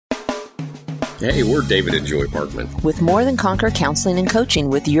Hey, we're David and Joy Parkman. With More Than Conquer Counseling and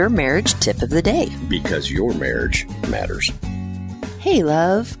Coaching with your marriage tip of the day. Because your marriage matters. Hey,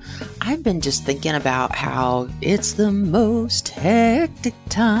 love. I've been just thinking about how it's the most hectic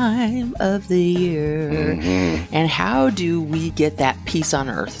time of the year. Mm-hmm. And how do we get that peace on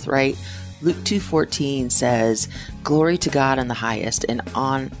earth, right? Luke 2:14 says, "Glory to God in the highest, and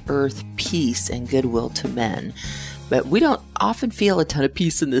on earth peace and goodwill to men." But we don't often feel a ton of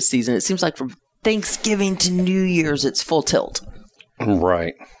peace in this season. It seems like from Thanksgiving to New Year's, it's full tilt.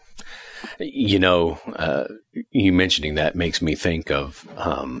 Right. You know, you mentioning that makes me think of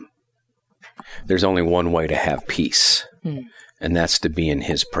there's only one way to have peace, and that's to be in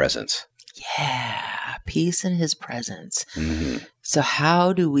His presence. Yeah, peace in His presence. Mm-hmm. So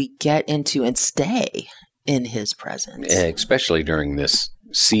how do we get into and stay in His presence? Especially during this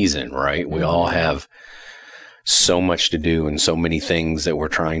season, right? We all have so much to do and so many things that we're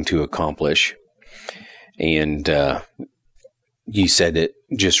trying to accomplish. And you said it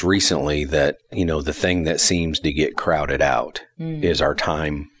just recently that, you know, the thing that seems to get crowded out is our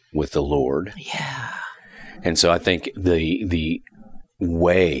time with the Lord. Yeah. And so I think the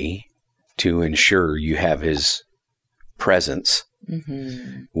way to ensure you have His presence,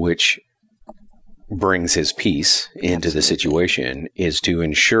 which brings His peace into the situation, is to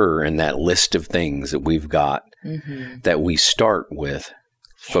ensure in that list of things that we've got that we start with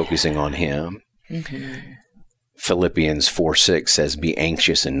focusing on Him. Philippians 4:6 says, "Be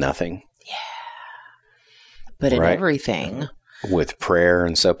anxious in nothing." Yeah. But in everything. With prayer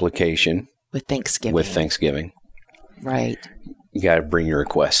and supplication. With thanksgiving. Right. You got to bring your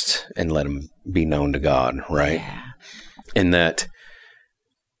requests and let them be known to God, right? Yeah. And that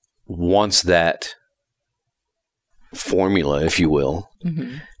once that formula, if you will,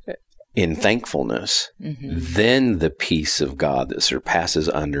 in thankfulness, then the peace of God that surpasses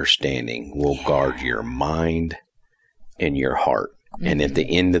understanding will guard your mind and your heart. And at the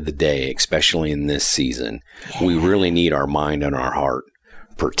end of the day, especially in this season, we really need our mind and our heart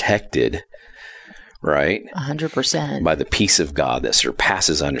protected, right? 100%. By the peace of God that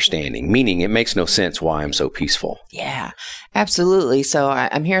surpasses understanding, meaning it makes no sense why I'm so peaceful. Yeah, absolutely. So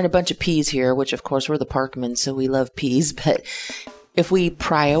I'm hearing a bunch of P's here, which of course we're the Parkmans, so we love P's. But if we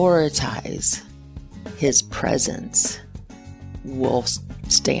prioritize His presence, we'll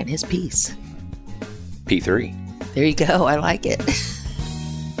stay in His peace. P3. There you go. I like it.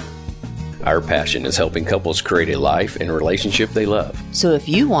 Our passion is helping couples create a life and relationship they love. So if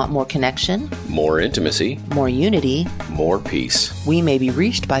you want more connection, more intimacy, more unity, more peace, we may be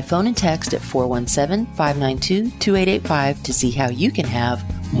reached by phone and text at 417-592-2885 to see how you can have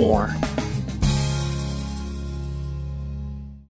more.